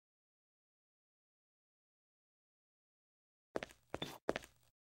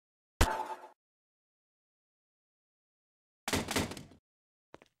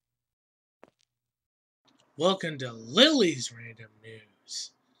Welcome to Lily's Random News.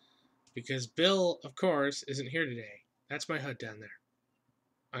 Because Bill, of course, isn't here today. That's my HUD down there.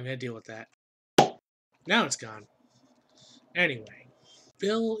 I'm going to deal with that. Now it's gone. Anyway,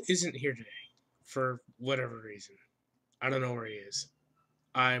 Bill isn't here today. For whatever reason. I don't know where he is.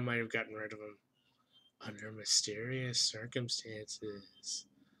 I might have gotten rid of him. Under mysterious circumstances.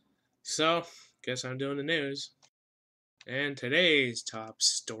 So, guess I'm doing the news. And today's top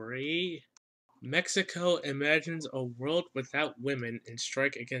story: Mexico imagines a world without women and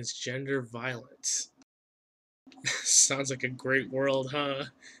strike against gender violence. Sounds like a great world, huh?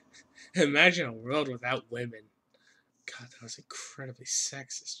 Imagine a world without women. God, that was incredibly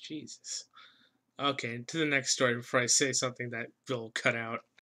sexist. Jesus. Okay, to the next story before I say something that Bill cut out.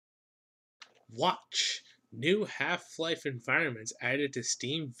 Watch. New Half-Life environments added to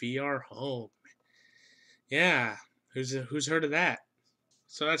Steam VR Home. Yeah, who's heard of that?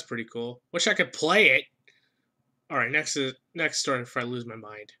 So that's pretty cool. Wish I could play it. Alright, next story before I lose my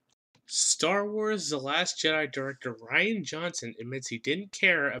mind. Star Wars The Last Jedi director Rian Johnson admits he didn't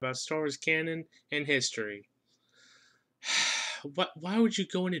care about Star Wars canon and history. Why would you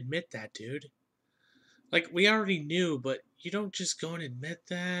go and admit that, dude? Like, we already knew, but you don't just go and admit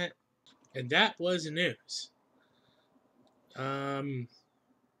that. And that was news. Oh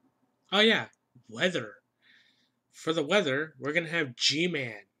yeah, weather. For the weather, we're gonna have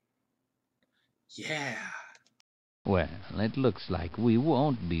G-Man. Yeah. Well, it looks like we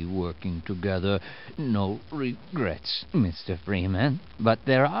won't be working together. No regrets, Mr. Freeman. But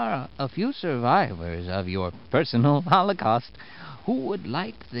there are a few survivors of your personal Holocaust who would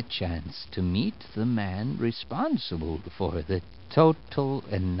like the chance to meet the man responsible for the total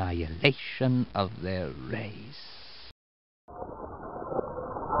annihilation of their race.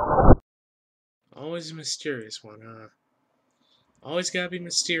 Always a mysterious one, huh? Always gotta be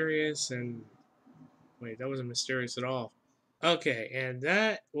mysterious and... Wait, that wasn't mysterious at all. Okay, and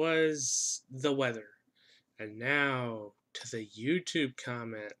that was the weather. And now to the YouTube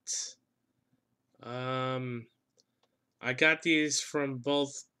comments. I got these from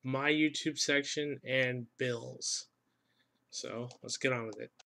both my YouTube section and Bill's. So let's get on with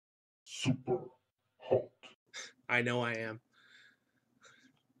it. Super hot. I know I am.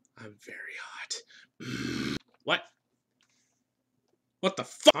 I'm very hot. What? What the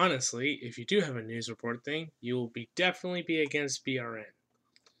fuck? Honestly, if you do have a news report thing, you will definitely be against BRN.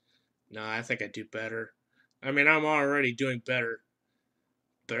 Nah, I think I do better. I mean, I'm already doing better.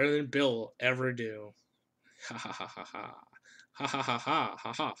 Better than Bill will ever do. Ha ha ha ha ha. Ha ha ha ha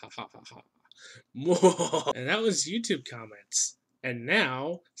ha ha ha ha ha. And that was YouTube comments. And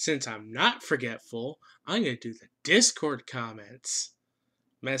now, since I'm not forgetful, I'm going to do the Discord comments.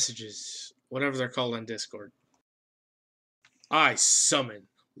 Messages. Whatever they're called on Discord. I summon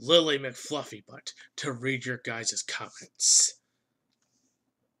Lily McFluffybutt to read your guys' comments.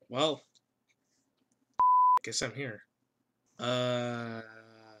 Well, I guess I'm here.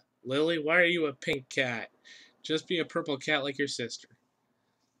 Lily, why are you a pink cat? Just be a purple cat like your sister.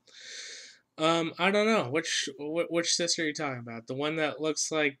 I don't know. Which sister are you talking about? The one that looks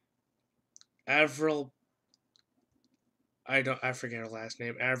like Avril... I forget her last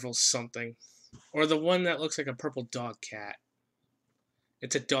name. Avril something. Or the one that looks like a purple dog cat.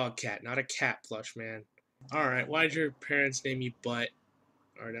 It's a dog cat, not a cat plush, man. Alright, why'd your parents name you Butt?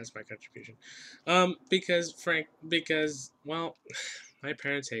 Alright, that's my contribution. Because, well, my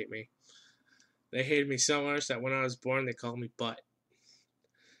parents hate me. They hated me so much that when I was born, they called me Butt.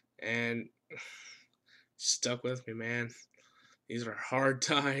 And stuck with me, man. These are hard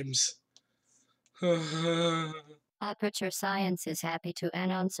times. Aperture Science is happy to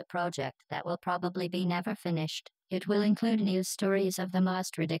announce a project that will probably be never finished. It will include news stories of the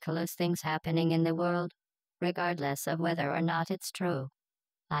most ridiculous things happening in the world, regardless of whether or not it's true.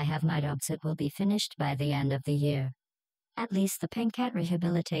 I have my doubts it will be finished by the end of the year. At least the Pink Cat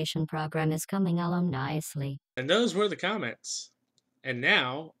Rehabilitation Program is coming along nicely. And those were the comments. And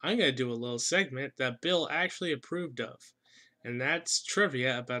now, I'm going to do a little segment that Bill actually approved of. And that's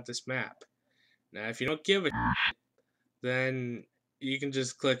trivia about this map. Now, if you don't give it, then you can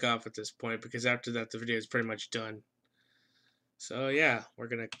just click off at this point, because after that, the video is pretty much done. So, yeah, we're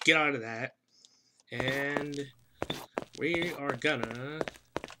going to get out of that. And we are gonna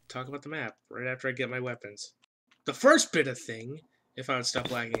talk about the map right after I get my weapons. The first bit of thing, if I would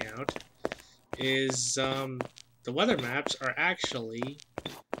stop lagging out, is the weather maps are actually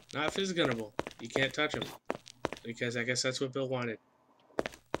not physicable. You can't touch them, because I guess that's what Bill wanted.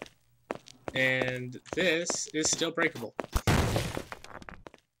 And this is still breakable.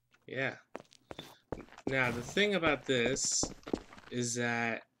 Yeah. Now, the thing about this is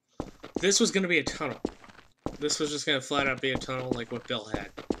that this was going to be a tunnel. this was just gonna flat out be a tunnel like what Bill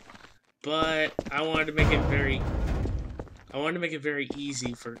had. But I wanted to make it very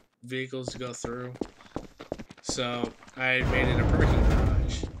easy for vehicles to go through. So I made it a parking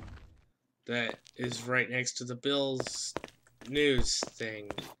garage that is right next to the Bill's news thing.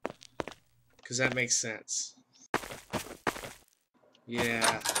 Because that makes sense.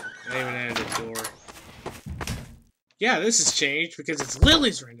 Yeah, I even added a door. Yeah, this has changed because it's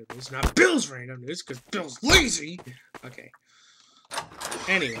Lily's random news, not Bill's random news, because Bill's lazy! Okay.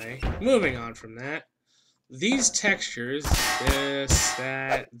 Anyway, moving on from that. These textures, this,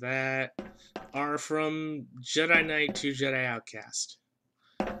 that, are from Jedi Knight to Jedi Outcast.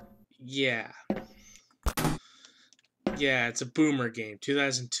 Yeah. Yeah, it's a boomer game,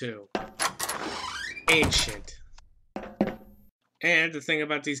 2002. Ancient. And the thing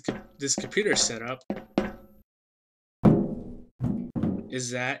about this computer setup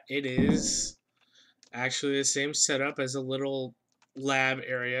is that it is actually the same setup as a little lab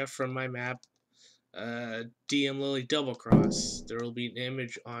area from my map, DM Lily Double Cross. There will be an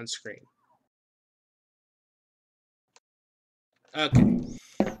image on screen. Okay.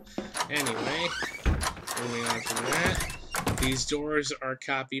 Anyway, moving on from that. These doors are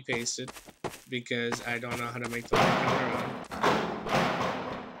copy pasted because I don't know how to make them work on their own.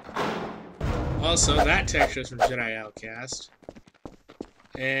 Also, that texture is from Jedi Outcast.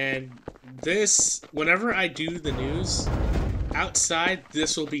 And this, whenever I do the news, outside,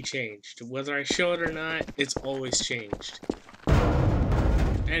 this will be changed. Whether I show it or not, it's always changed.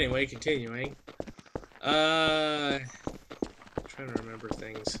 Anyway, continuing. Trying to remember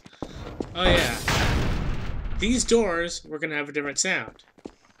things. Oh yeah. These doors were gonna have a different sound.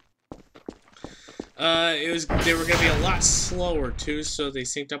 They were gonna be a lot slower too, so they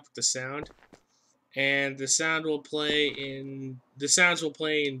synced up with the sound. And the sounds will play in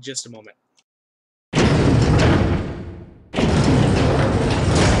just a moment.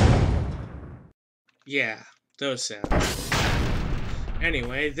 Yeah, those sounds.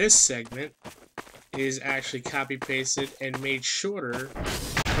 Anyway, this segment is actually copy pasted and made shorter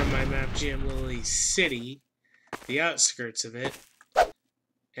from my map GM Lily City, the outskirts of it,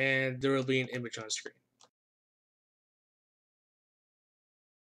 and there will be an image on screen.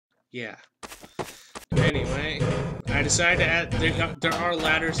 Yeah. Anyway, I decided to add, there are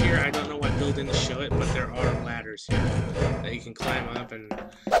ladders here. I don't know why Bill didn't show it, but there are ladders here that you can climb up and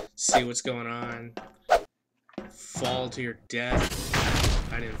see what's going on. Fall to your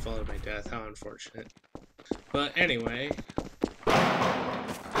death. I didn't fall to my death, how unfortunate. But anyway,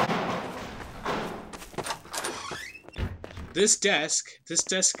 this desk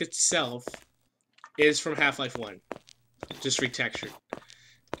itself is from Half-Life 1, just retextured.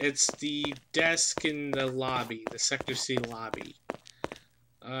 It's the desk in the lobby, the Sector C lobby.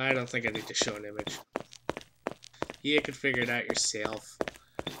 I don't think I need to show an image. You can figure it out yourself.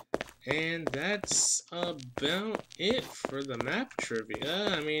 And that's about it for the map trivia.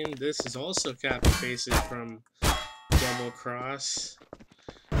 I mean, this is also copy-pasted from Double Cross.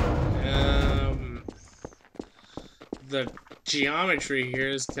 The geometry here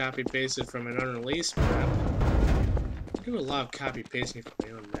is copy-pasted from an unreleased map. I do a lot of copy-pasting from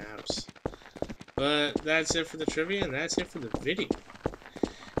my own maps. But that's it for the trivia, and that's it for the video.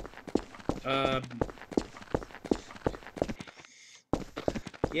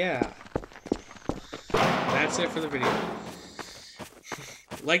 Yeah. That's it for the video.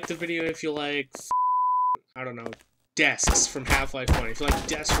 Like the video if you like, I don't know, desks from Half-Life 1. If you like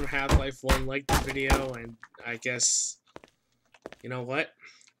desks from Half-Life 1, like the video, and I guess, you know what?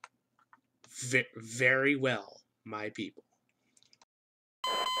 Very well, my people.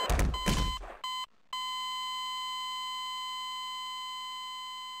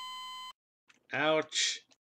 Ouch.